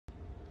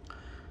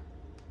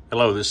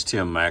Hello, this is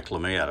Tim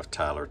McLamey out of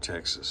Tyler,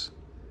 Texas.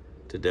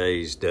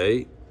 Today's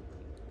date,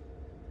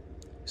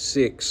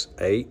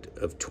 6/8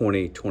 of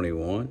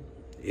 2021.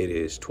 It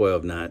is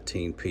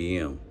 12:19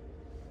 p.m.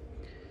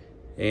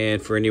 And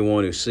for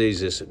anyone who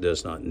sees this that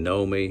does not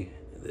know me,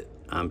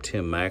 I'm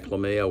Tim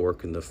McLamey. I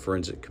work in the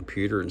forensic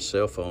computer and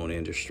cell phone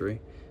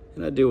industry,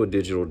 and I deal with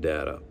digital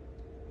data.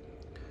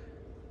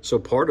 So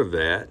part of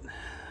that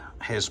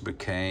has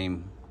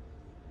become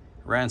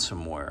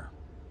ransomware.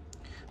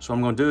 So what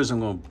I'm going to do is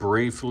I'm going to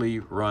briefly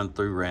run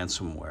through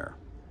ransomware.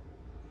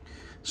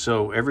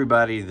 So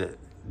everybody that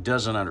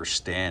doesn't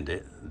understand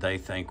it, they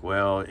think,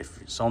 well,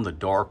 if it's on the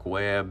dark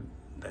web,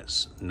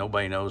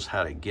 nobody knows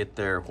how to get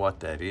there,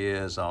 what that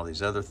is, all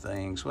these other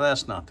things. Well,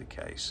 that's not the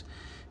case.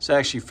 It's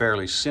actually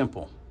fairly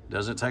simple. It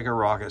doesn't take a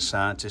rocket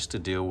scientist to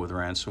deal with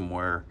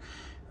ransomware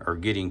or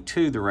getting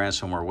to the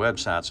ransomware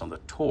websites on the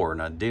Tor.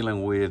 Now,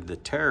 dealing with the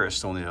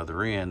terrorists on the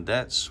other end,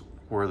 that's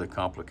where the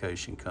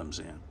complication comes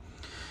in.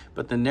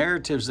 But the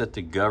narratives that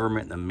the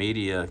government and the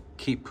media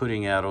keep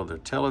putting out on their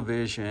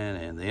television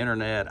and the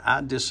internet,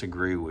 I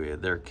disagree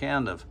with. They're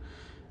kind of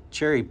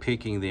cherry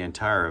picking the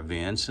entire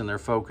events, and they're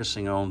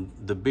focusing on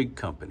the big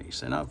companies.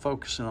 They're not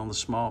focusing on the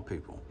small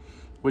people,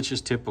 which is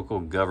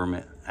typical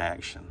government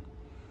action.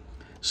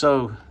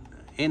 So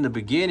in the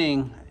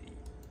beginning,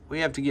 we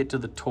have to get to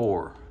the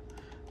Tor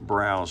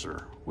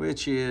browser,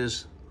 which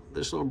is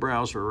this little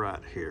browser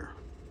right here.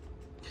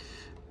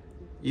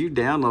 You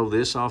download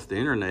this off the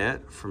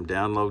internet from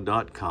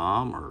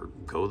download.com or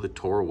go to the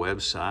Tor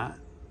website,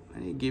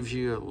 and it gives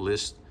you a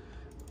list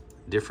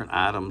of different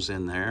items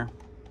in there,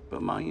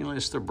 but mainly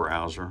it's the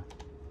browser.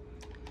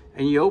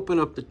 And you open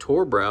up the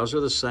Tor browser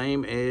the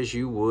same as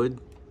you would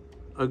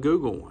a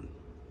Google one.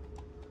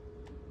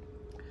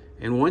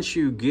 And once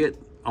you get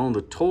on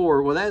the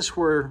Tor, well, that's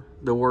where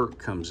the work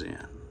comes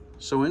in.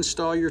 So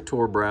install your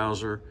Tor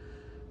browser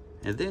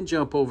and then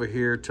jump over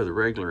here to the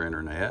regular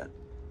internet.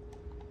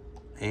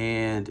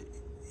 And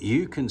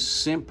you can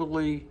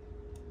simply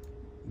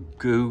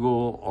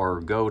Google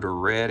or go to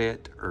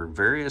Reddit or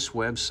various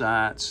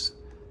websites.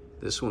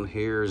 This one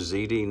here,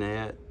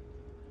 ZDNet.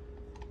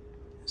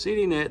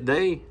 ZDNet,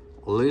 they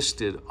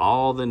listed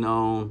all the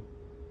known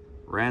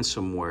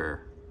ransomware.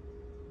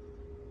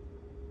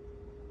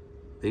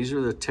 These are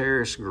the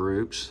terrorist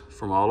groups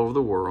from all over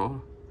the world.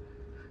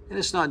 And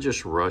it's not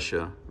just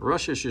Russia.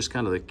 Russia's just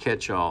kind of the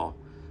catch-all.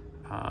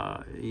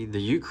 The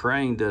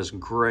Ukraine does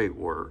great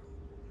work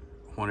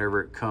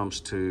whenever it comes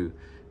to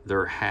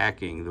their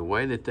hacking. The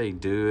way that they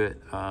do it,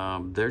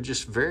 they're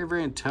just very,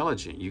 very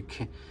intelligent.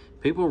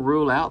 People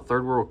rule out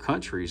third world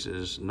countries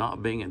as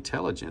not being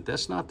intelligent.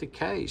 That's not the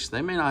case.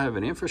 They may not have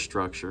an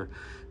infrastructure,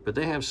 but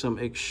they have some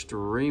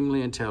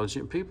extremely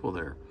intelligent people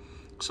there.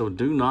 So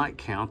do not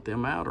count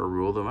them out or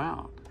rule them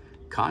out.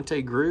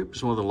 Conte Group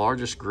is one of the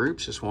largest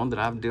groups. It's one that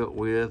I've dealt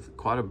with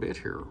quite a bit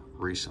here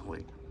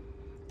recently.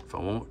 If I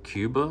want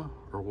Cuba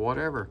or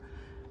whatever.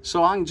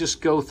 So I can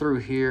just go through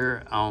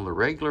here on the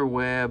regular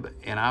web,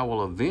 and I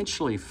will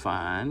eventually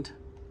find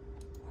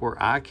where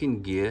I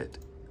can get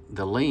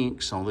the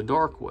links on the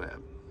dark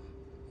web.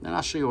 And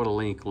I'll show you what a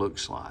link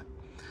looks like.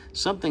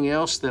 Something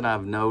else that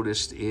I've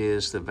noticed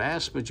is the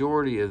vast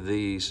majority of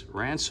these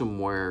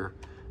ransomware,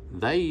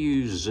 they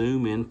use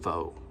Zoom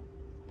info.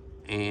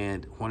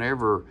 And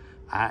whenever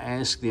I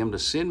ask them to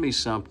send me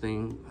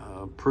something,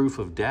 proof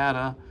of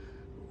data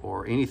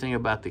or anything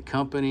about the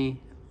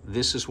company,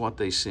 this is what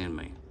they send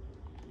me.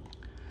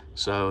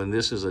 So, and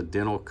this is a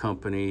dental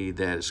company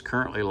that is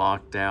currently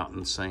locked out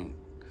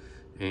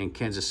in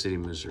Kansas City,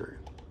 Missouri.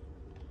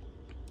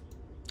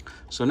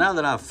 So now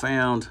that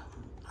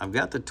I've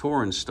got the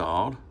Tor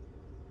installed,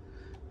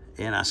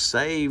 and I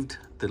saved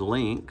the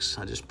links.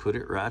 I just put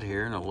it right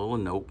here in a little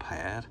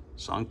notepad,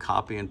 so I can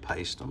copy and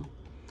paste them.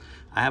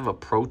 I have a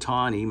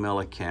Proton email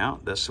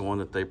account. That's the one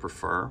that they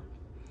prefer,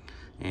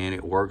 and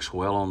it works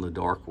well on the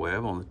dark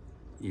web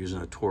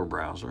using a Tor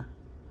browser.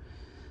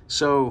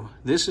 So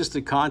this is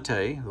the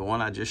Conte, the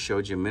one I just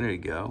showed you a minute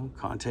ago.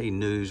 Conte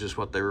News is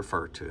what they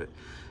refer to it.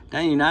 Now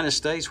in the United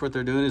States, what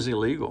they're doing is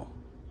illegal.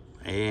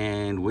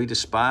 And we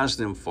despise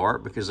them for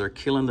it because they're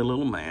killing the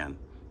little man.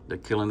 They're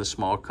killing the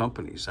small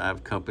companies. I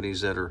have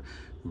companies that are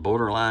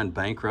borderline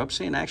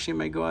bankruptcy and actually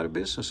may go out of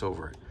business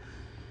over it.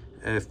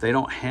 If they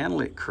don't handle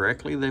it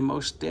correctly, they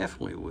most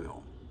definitely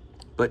will.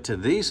 But to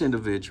these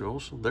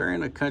individuals, they're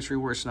in a country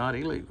where it's not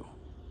illegal.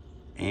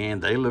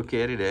 And they look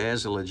at it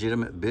as a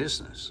legitimate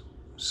business.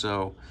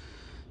 So,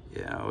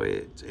 you know,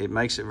 it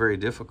makes it very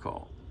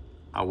difficult.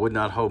 I would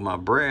not hold my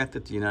breath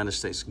that the United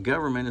States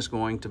government is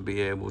going to be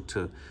able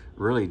to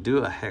really do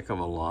a heck of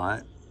a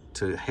lot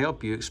to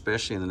help you,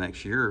 especially in the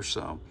next year or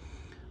so.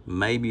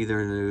 Maybe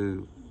their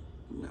new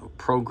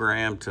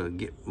program to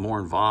get more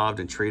involved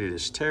and treated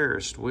as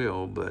terrorists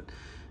will, but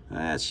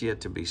that's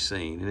yet to be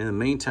seen. And in the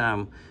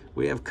meantime,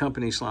 we have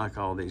companies like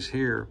all these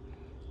here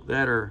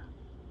that are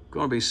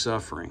going to be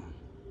suffering.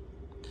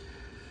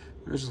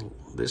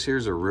 This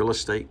here's a real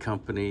estate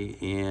company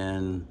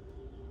in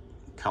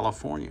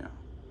California.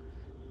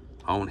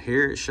 On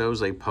here, it shows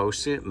they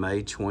posted it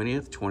May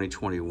 20th,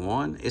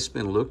 2021. It's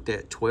been looked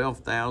at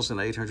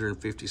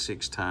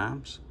 12,856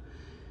 times.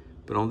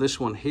 But on this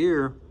one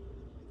here,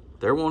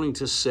 they're wanting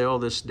to sell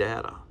this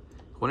data.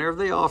 Whenever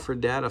they offer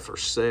data for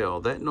sale,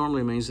 that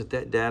normally means that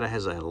that data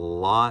has a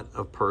lot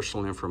of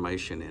personal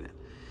information in it.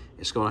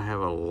 It's going to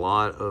have a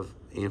lot of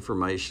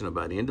information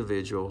about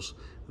individuals,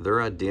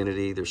 their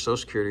identity, their social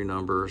security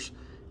numbers,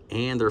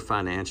 and their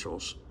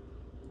financials.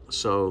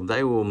 So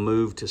they will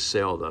move to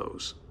sell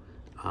those.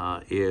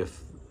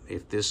 If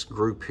this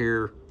group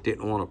here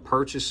didn't want to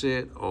purchase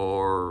it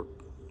or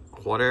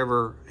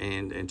whatever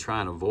and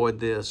try and avoid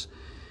this,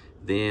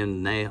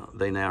 then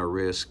they now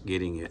risk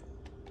getting it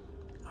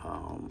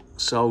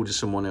sold to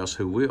someone else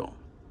who will.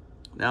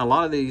 Now, a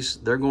lot of these,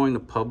 they're going to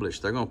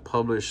publish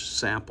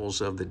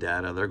samples of the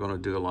data. They're going to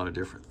do a lot of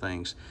different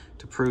things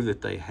to prove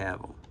that they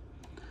have them.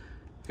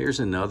 Here's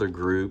another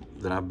group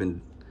that I've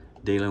been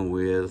dealing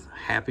with,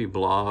 Happy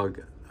Blog.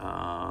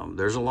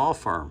 There's a law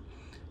firm.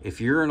 If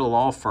you're in a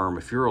law firm,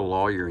 if you're a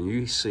lawyer and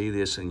you see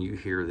this and you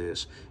hear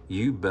this,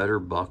 you better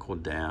buckle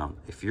down.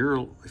 If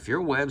your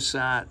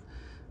website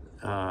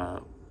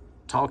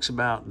talks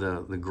about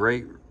the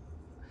great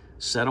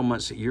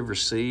settlements that you've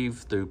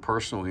received through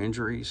personal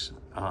injuries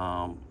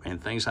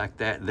and things like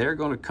that, they're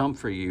going to come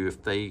for you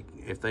if they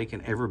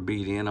can ever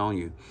beat in on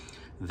you.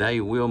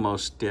 They will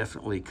most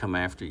definitely come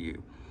after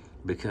you,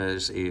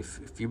 because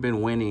if you've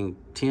been winning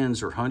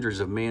tens or hundreds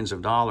of millions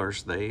of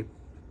dollars, they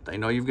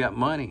know you've got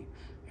money,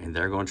 and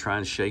they're going to try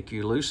and shake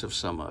you loose of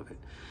some of it.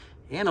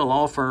 In a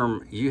law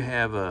firm, you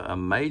have a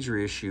major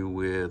issue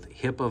with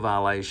HIPAA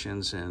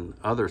violations and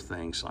other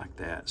things like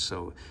that,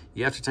 so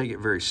you have to take it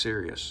very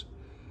serious.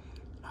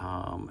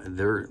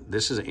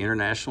 This is an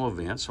international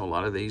event, so a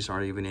lot of these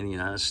aren't even in the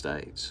United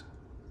States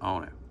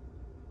on it.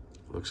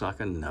 Looks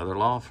like another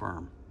law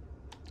firm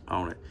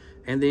on it.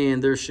 And then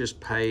there's just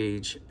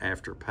page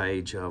after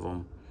page of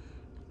them.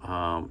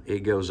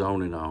 It goes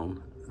on and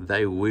on.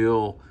 They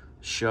will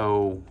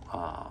show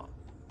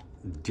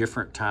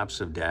different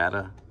types of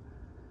data.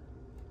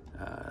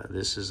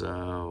 This is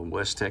a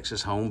West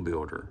Texas home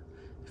builder.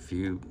 If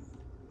you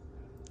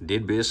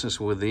did business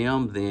with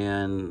them,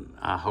 then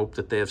I hope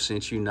that they have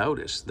sent you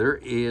notice. There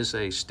is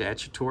a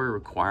statutory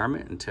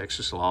requirement in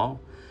Texas law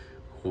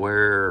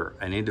where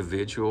an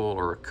individual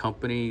or a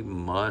company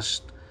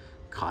must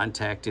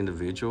contact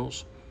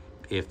individuals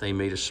if they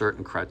meet a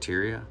certain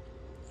criteria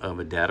of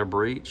a data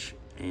breach,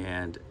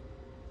 and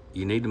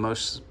you need to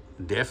most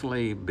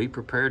definitely be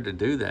prepared to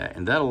do that,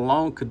 and that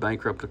alone could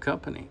bankrupt a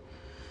company.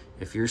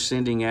 If you're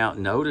sending out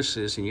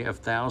notices and you have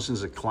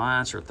thousands of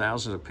clients or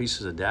thousands of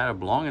pieces of data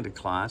belonging to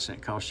clients, and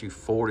it costs you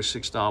 $4 to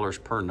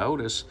 $6 per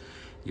notice,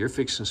 you're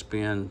fixing to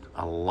spend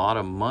a lot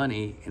of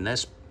money, and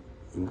that's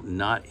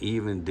not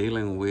even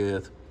dealing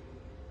with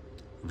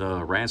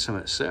the ransom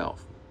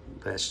itself.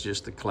 That's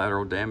just the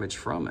collateral damage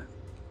from it.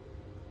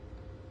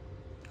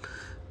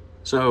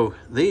 So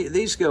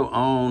these go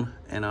on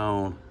and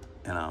on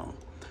and on.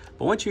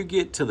 But once you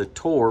get to the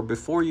Tor,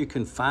 before you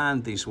can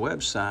find these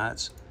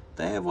websites,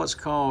 they have what's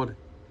called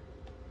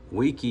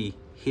wiki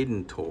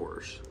hidden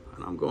Tors.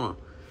 And I'm going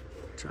to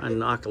try and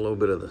knock a little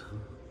bit of the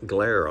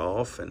glare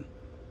off and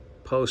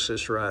post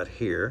this right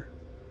here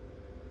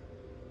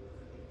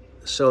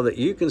so that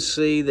you can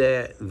see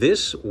that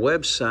this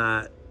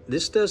website,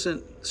 this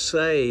doesn't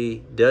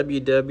say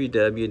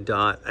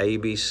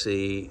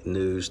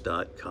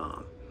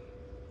www.abcnews.com.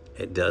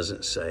 It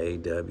doesn't say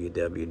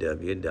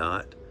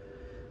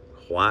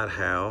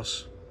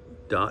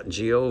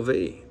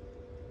www.whitehouse.gov.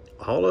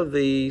 All of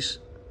these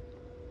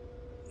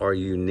are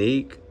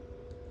unique,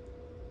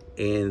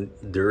 and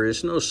there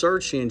is no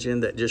search engine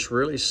that just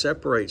really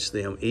separates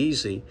them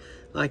easy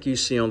like you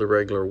see on the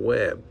regular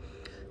web.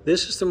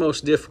 This is the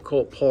most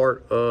difficult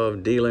part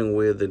of dealing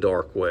with the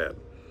dark web,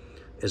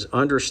 is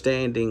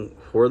understanding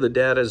where the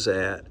data is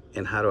at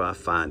and how do I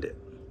find it.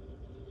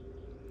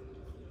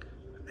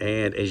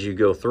 And as you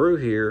go through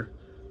here,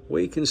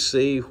 we can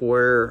see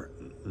where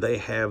they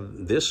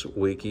have, this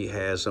wiki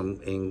has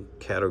them in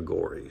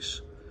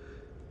categories.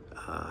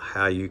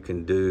 How you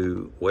can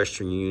do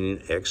Western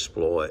Union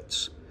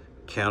exploits,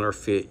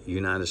 counterfeit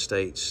United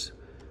States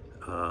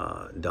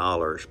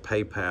dollars,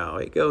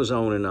 PayPal. It goes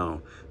on and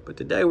on. But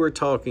today we're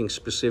talking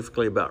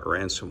specifically about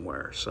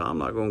ransomware, so I'm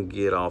not going to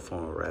get off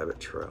on a rabbit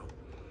trail.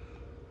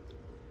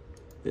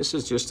 This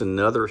is just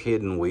another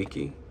hidden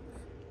wiki.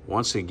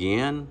 Once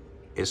again,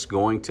 it's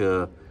going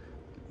to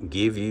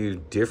give you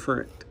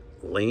different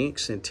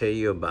links and tell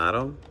you about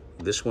them.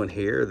 This one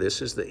here,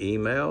 this is the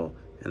email.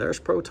 And there's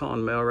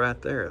Proton Mail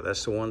right there.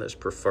 That's the one that's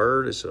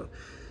preferred. It's a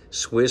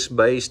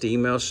Swiss-based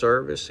email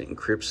service. It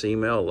encrypts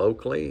email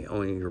locally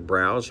on your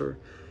browser.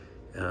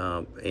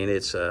 And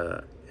it's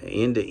a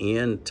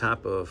end-to-end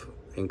type of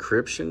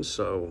encryption,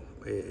 so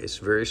it's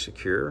very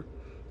secure.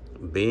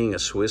 Being a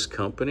Swiss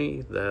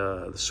company,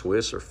 the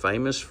Swiss are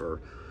famous for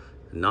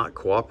not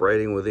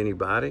cooperating with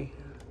anybody.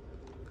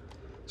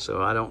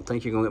 So I don't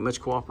think you're going to get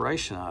much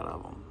cooperation out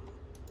of them.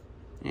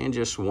 And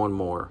just one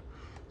more.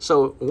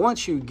 So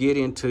once you get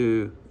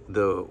into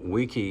the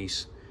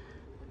wikis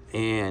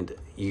and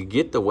you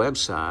get the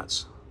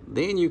websites,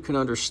 then you can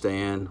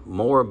understand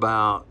more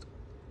about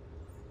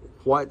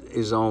what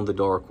is on the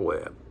dark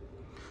web.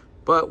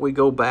 But we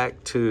go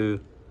back to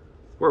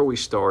where we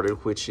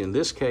started, which in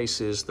this case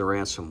is the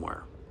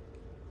ransomware.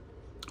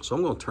 So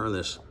I'm going to turn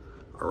this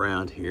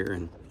around here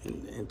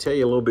and tell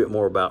you a little bit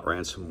more about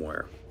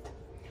ransomware.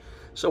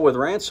 So with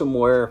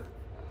ransomware,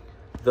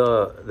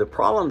 the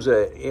problems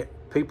that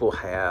people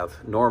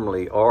have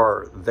normally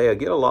are they'll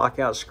get a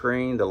lockout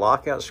screen. The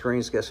lockout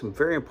screen's got some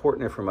very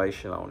important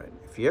information on it.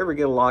 If you ever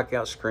get a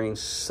lockout screen,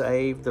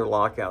 save the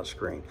lockout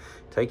screen.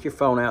 Take your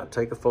phone out,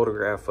 take a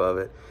photograph of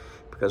it,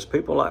 because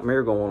people like me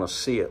are going to want to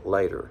see it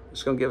later.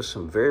 It's going to give us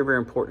some very, very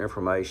important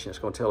information. It's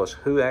going to tell us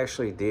who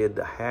actually did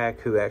the hack,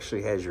 who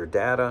actually has your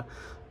data,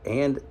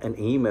 and an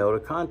email to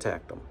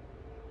contact them.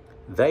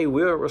 They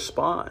will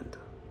respond.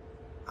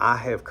 I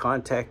have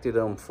contacted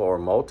them for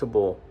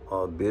multiple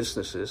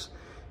businesses,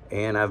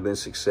 and I've been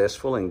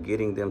successful in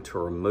getting them to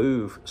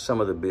remove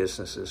some of the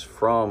businesses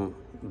from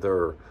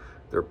their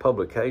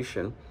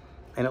publication,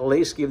 and at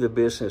least give the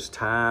business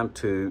time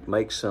to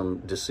make some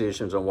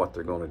decisions on what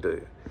they're going to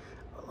do.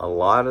 A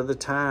lot of the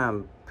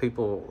time,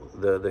 people,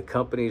 the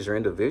companies or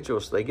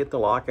individuals, they get the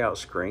lockout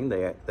screen.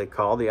 They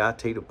call the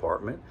IT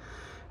department.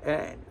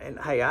 And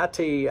hey,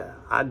 IT,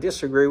 I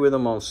disagree with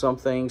them on some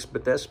things,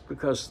 but that's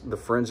because the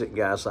forensic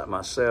guys like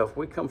myself,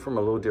 we come from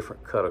a little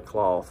different cut of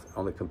cloth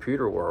on the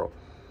computer world.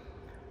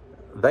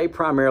 They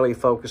primarily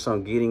focus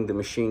on getting the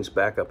machines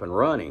back up and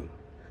running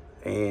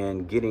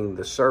and getting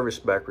the service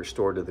back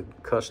restored to the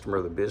customer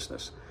of the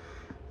business.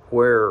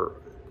 Where,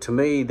 to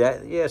me,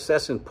 that, yes,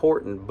 that's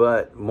important,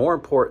 but more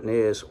important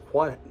is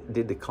what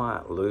did the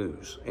client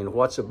lose and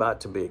what's about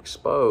to be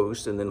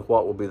exposed, and then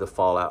what will be the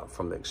fallout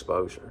from the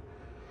exposure.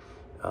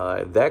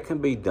 That can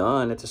be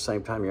done at the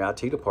same time your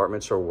IT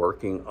departments are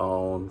working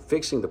on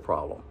fixing the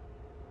problem.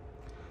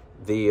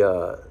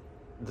 The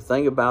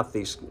thing about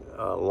these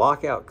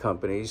lockout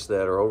companies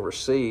that are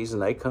overseas,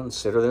 and they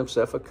consider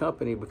themselves a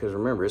company, because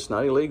remember, it's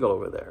not illegal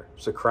over there.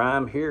 It's a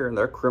crime here, and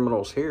they're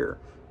criminals here.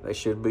 They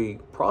should be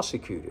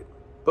prosecuted,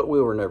 but we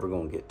were never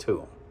going to get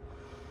to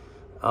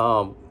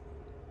them.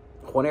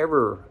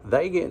 Whenever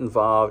they get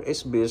involved,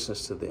 it's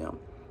business to them.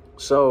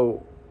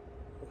 So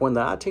when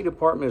the IT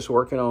department is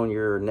working on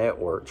your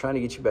network, trying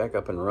to get you back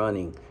up and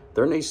running,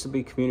 there needs to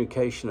be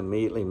communication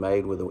immediately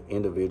made with the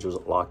individuals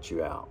that locked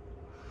you out.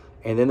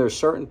 And then there's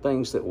certain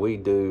things that we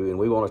do and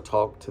we want to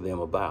talk to them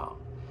about.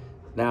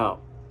 Now,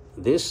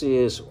 this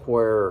is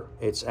where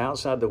it's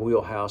outside the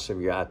wheelhouse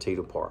of your IT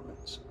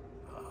departments.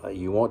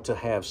 You want to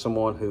have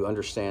someone who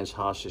understands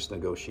hostage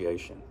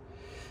negotiation.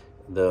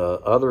 The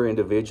other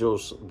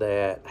individuals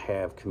that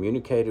have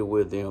communicated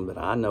with them that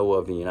I know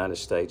of in the United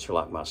States are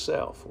like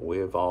myself. We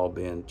have all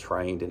been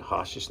trained in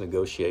hostage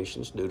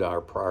negotiations due to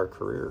our prior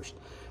careers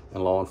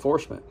in law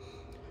enforcement.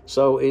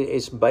 So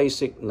it's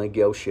basic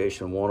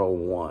negotiation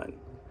 101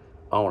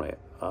 on it.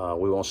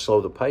 We want to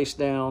slow the pace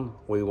down.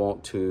 We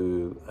want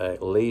to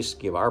at least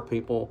give our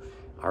people,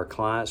 our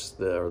clients,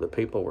 or the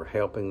people we're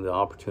helping, the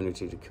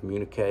opportunity to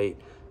communicate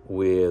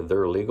with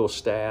their legal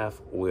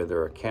staff, with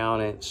their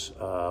accountants,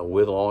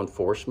 with law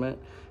enforcement.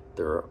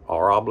 There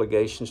are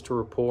obligations to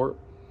report,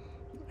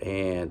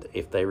 and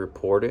if they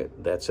report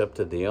it, that's up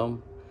to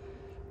them.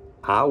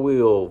 I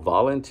will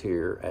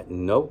volunteer at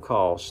no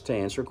cost to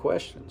answer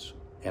questions,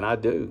 and I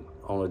do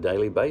on a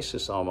daily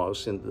basis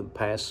almost in the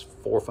past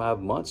 4 or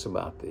 5 months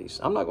about these.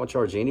 I'm not going to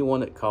charge anyone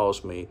that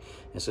calls me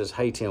and says,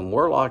 "Hey Tim,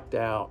 we're locked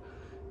out.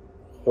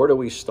 Where do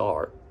we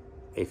start?"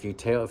 If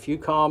you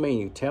call me and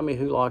you tell me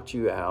who locked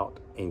you out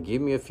and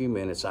give me a few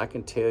minutes, I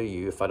can tell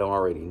you, if I don't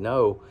already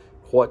know,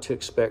 what to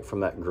expect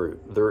from that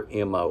group, their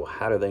MO,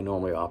 how do they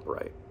normally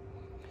operate.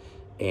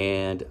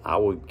 And I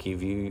will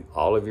give you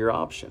all of your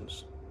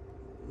options.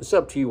 It's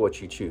up to you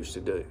what you choose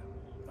to do.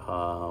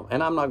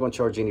 And I'm not going to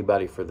charge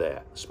anybody for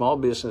that. Small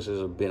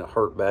businesses have been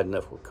hurt bad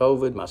enough with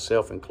COVID,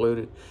 myself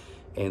included.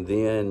 And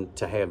then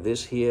to have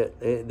this hit,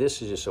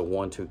 this is just a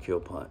 1-2 kill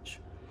punch.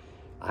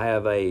 I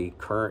have a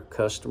current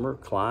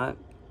client,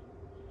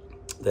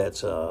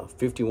 that's a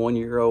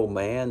 51-year-old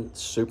man,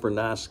 super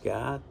nice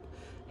guy.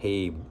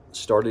 He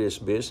started his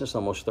business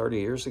almost 30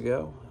 years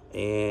ago,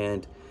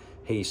 and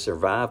he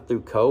survived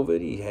through COVID.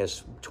 He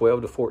has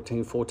 12 to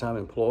 14 full-time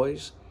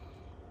employees.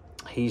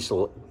 He's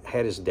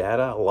had his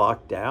data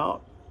locked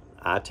out.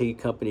 IT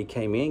company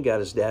came in, got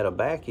his data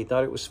back. He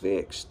thought it was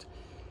fixed.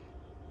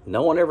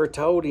 No one ever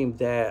told him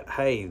that,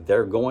 hey,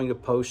 they're going to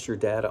post your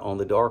data on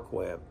the dark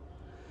web.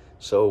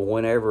 So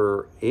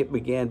whenever it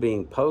began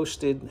being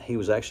posted, he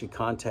was actually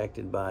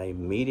contacted by a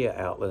media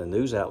outlet, a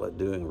news outlet,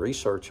 doing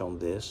research on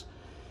this.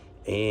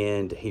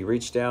 And he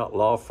reached out,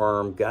 law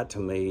firm, got to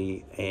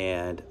me,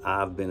 and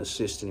I've been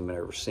assisting him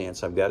ever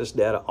since. I've got his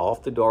data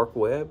off the dark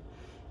web,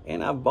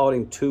 and I've bought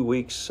him 2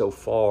 weeks so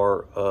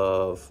far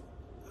of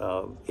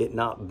it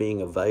not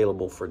being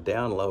available for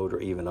download or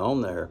even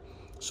on there,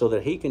 so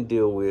that he can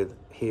deal with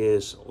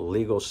his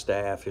legal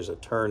staff, his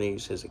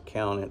attorneys, his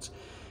accountants,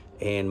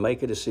 and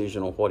make a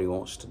decision on what he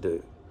wants to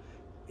do.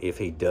 If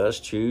he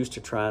does choose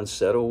to try and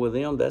settle with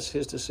them, that's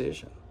his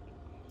decision.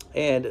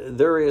 And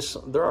there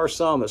are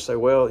some that say,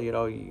 well, you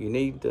know, you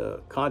need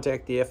to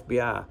contact the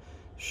FBI.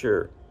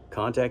 Sure,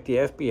 contact the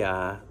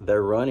FBI.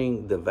 They're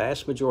running, the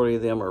vast majority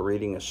of them are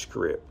reading a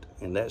script,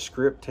 and that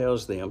script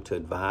tells them to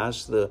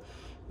advise the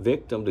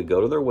victim to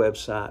go to their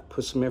website,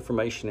 put some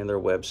information in their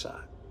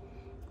website.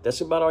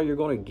 That's about all you're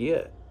going to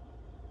get.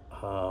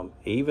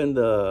 Even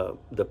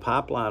the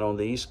pipeline on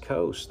the East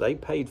Coast, they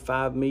paid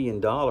 $5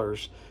 million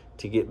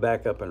to get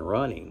back up and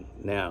running.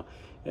 Now,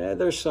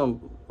 there's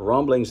some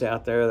rumblings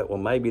out there that, well,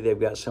 maybe they've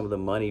got some of the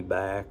money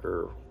back,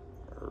 or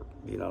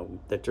you know,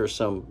 that there's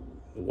some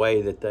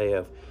way that they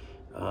have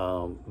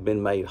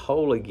been made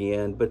whole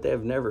again, but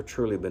they've never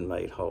truly been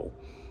made whole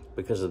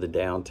because of the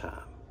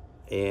downtime.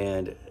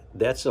 And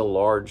that's a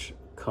large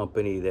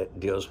company that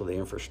deals with the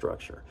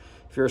infrastructure.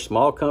 If you're a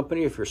small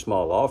company, if you're a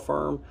small law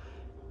firm,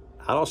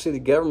 I don't see the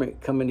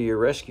government coming to your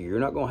rescue. You're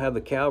not going to have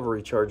the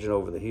cavalry charging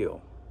over the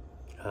hill.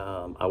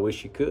 I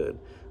wish you could.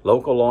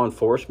 Local law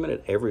enforcement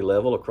at every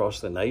level across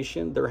the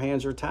nation, their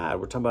hands are tied.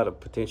 We're talking about a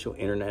potential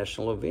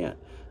international event.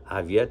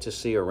 I've yet to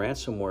see a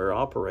ransomware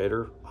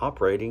operator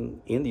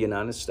operating in the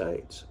United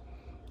States.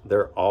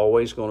 They're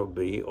always going to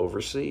be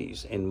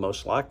overseas, and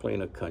most likely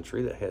in a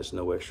country that has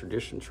no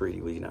extradition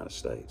treaty with the United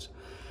States.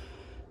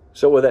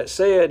 So with that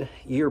said,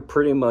 you're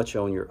pretty much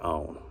on your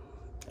own.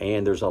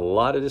 And there's a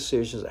lot of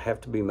decisions that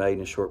have to be made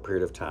in a short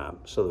period of time.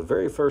 So the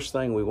very first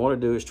thing we want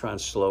to do is try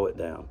and slow it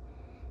down.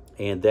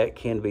 And that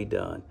can be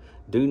done.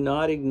 Do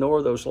not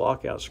ignore those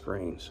lockout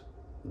screens.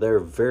 They're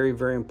very,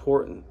 very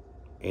important.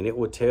 And it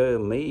will tell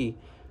me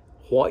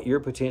what you're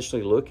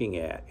potentially looking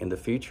at in the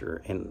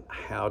future and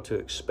how to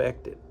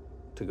expect it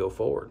to go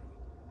forward.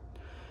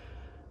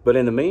 But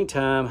in the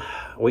meantime,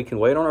 we can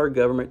wait on our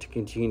government to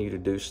continue to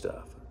do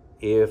stuff.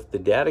 If the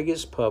data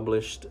gets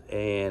published,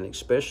 and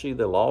especially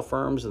the law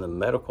firms and the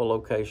medical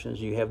locations,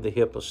 you have the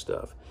HIPAA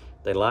stuff.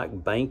 They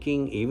like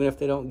banking, even if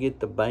they don't get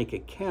the bank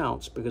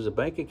accounts, because the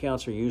bank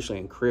accounts are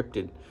usually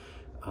encrypted.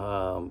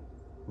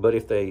 But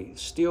if they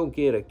still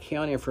get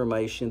account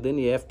information, then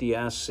the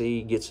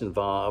FDIC gets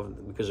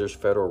involved because there's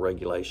federal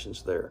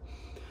regulations there.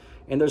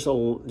 And there's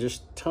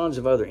just tons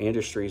of other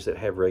industries that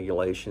have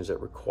regulations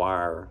that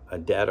require a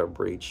data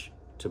breach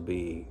to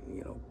be,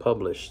 you know,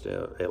 published,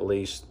 at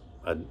least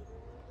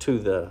to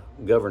the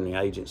governing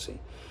agency.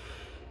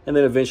 And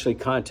then eventually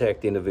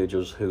contact the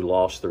individuals who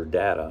lost their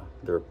data,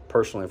 their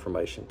personal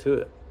information to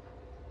it.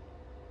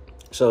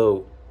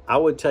 So I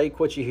would take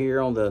what you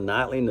hear on the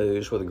nightly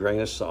news with a grain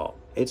of salt.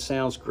 It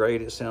sounds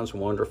great. It sounds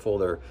wonderful.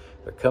 They're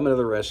coming to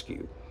the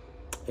rescue.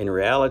 In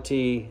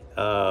reality,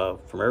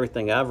 from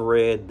everything I've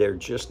read, they're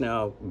just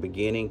now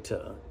beginning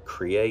to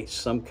create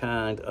some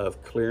kind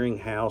of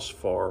clearinghouse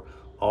for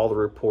all the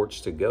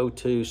reports to go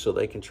to, so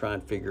they can try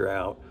and figure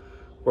out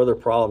where the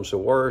problems are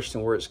worst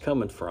and where it's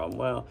coming from.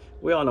 Well,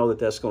 we all know that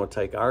that's going to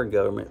take our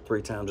government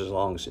 3 times as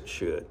long as it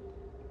should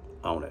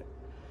on it.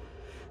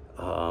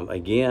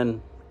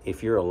 Again,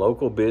 if you're a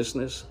local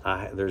business,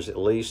 there's at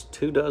least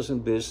 24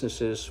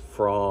 businesses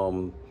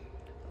from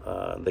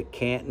the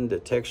Canton to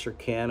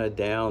Texarkana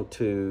down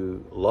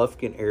to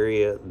Lufkin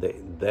area.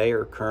 They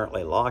are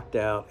currently locked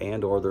out,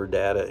 and or their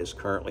data is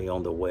currently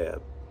on the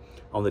web,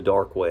 on the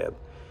dark web.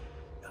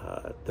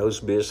 Those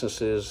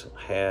businesses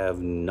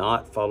have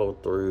not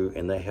followed through,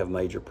 and they have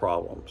major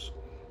problems.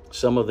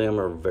 Some of them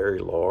are very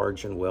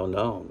large and well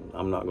known.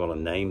 I'm not going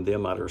to name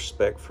them out of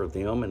respect for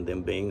them and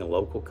them being a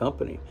local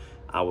company.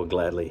 I would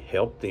gladly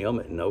help them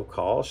at no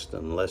cost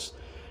unless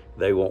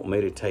they want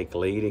me to take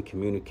lead and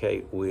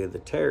communicate with the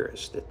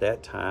terrorist. At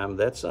that time,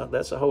 that's a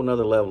whole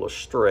nother level of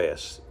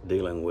stress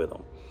dealing with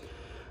them.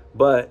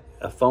 But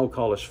a phone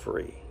call is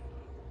free.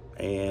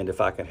 And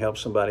if I can help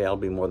somebody, I'll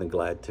be more than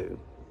glad to.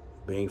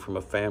 Being from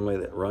a family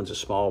that runs a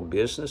small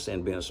business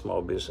and being a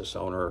small business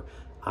owner,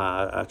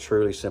 I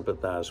truly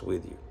sympathize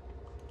with you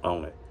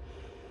on it.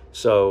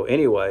 So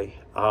anyway,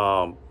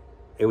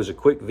 it was a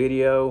quick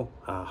video.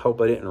 I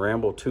hope I didn't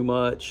ramble too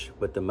much,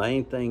 but the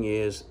main thing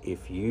is,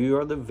 if you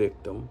are the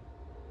victim,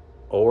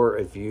 or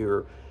if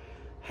you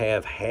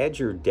have had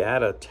your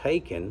data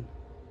taken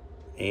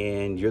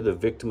and you're the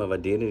victim of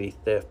identity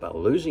theft by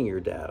losing your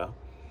data,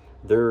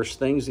 there's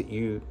things that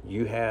you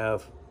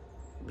have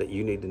that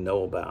you need to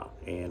know about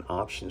and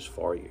options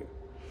for you.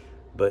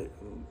 But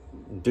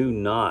do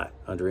not,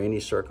 under any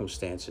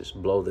circumstances,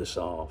 blow this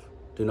off.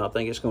 Do not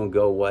think it's going to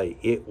go away.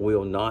 It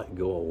will not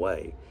go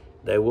away.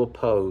 They will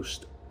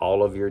post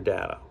all of your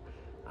data.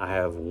 I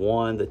have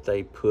one that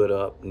they put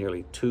up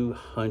nearly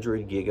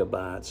 200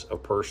 gigabytes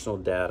of personal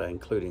data,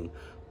 including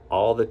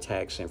all the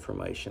tax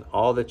information,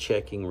 all the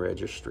checking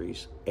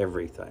registries,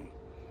 everything.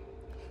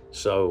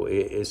 So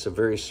it's a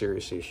very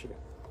serious issue.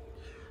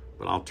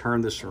 But I'll turn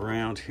this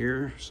around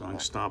here so I can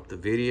stop the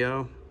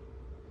video.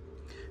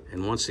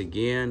 And once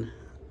again,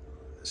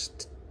 it's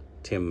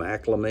Tim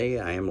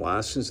McLamey. I am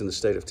licensed in the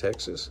state of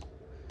Texas.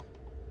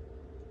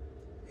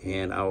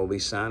 And I will be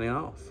signing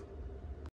off.